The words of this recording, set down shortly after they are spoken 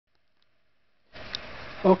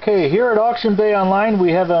Okay, here at Auction Bay Online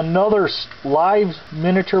we have another live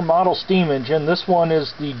miniature model steam engine. This one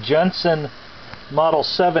is the Jensen Model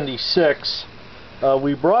 76.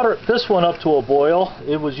 We brought this one up to a boil.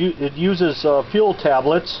 It uses fuel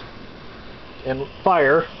tablets and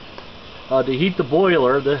fire to heat the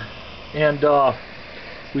boiler, and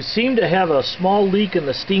we seem to have a small leak in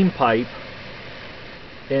the steam pipe,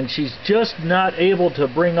 and she's just not able to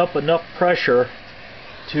bring up enough pressure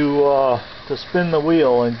to spin the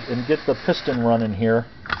wheel and get the piston running here.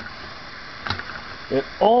 It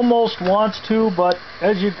almost wants to, but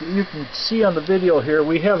as you can see on the video here,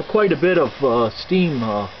 we have quite a bit of steam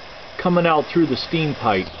coming out through the steam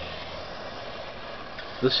pipe.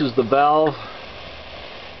 This is the valve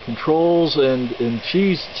controls, and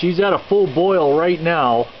she's at a full boil right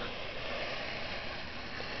now.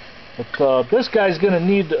 But this guy's going to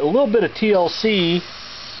need a little bit of TLC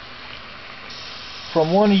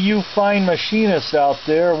from one of you fine machinists out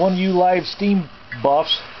there, one of you live steam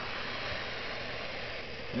buffs.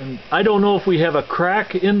 And I don't know if we have a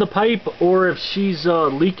crack in the pipe or if she's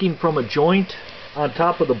leaking from a joint on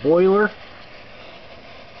top of the boiler.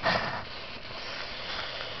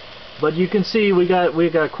 But you can see we got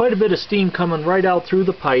quite a bit of steam coming right out through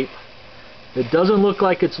the pipe. It doesn't look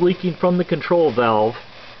like it's leaking from the control valve.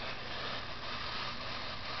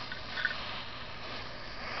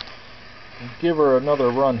 Give her another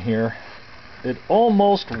run here. It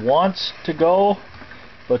almost wants to go,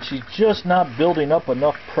 but she's just not building up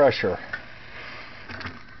enough pressure,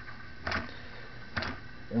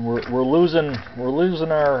 and we're losing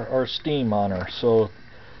our steam on her. So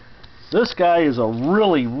this guy is a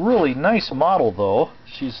really nice model, though.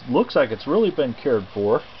 She looks like it's really been cared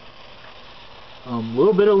for. A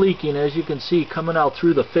little bit of leaking, as you can see, coming out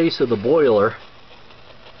through the face of the boiler,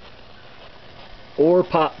 or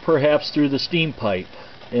perhaps through the steam pipe,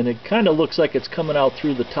 and it kind of looks like it's coming out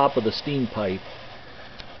through the top of the steam pipe.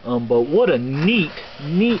 But what a neat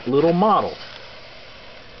little model.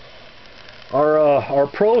 Our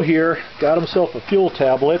pro here got himself a fuel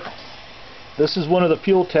tablet. This is one of the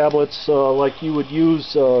fuel tablets like you would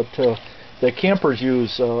use that campers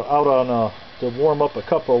use out on to warm up a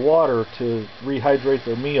cup of water to rehydrate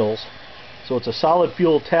their meals. So it's a solid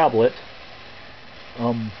fuel tablet.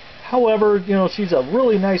 However, you know, she's a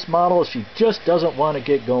really nice model. She just doesn't want to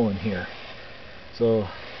get going here. So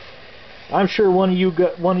I'm sure one of you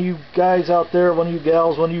guys out there, one of you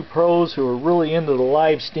gals, one of you pros who are really into the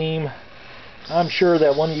live steam, I'm sure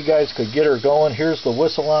that one of you guys could get her going. Here's the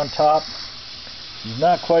whistle on top. It's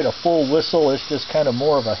not quite a full whistle, it's just kind of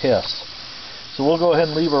more of a hiss. So we'll go ahead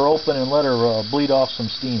and leave her open and let her bleed off some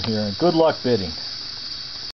steam here. And good luck bidding.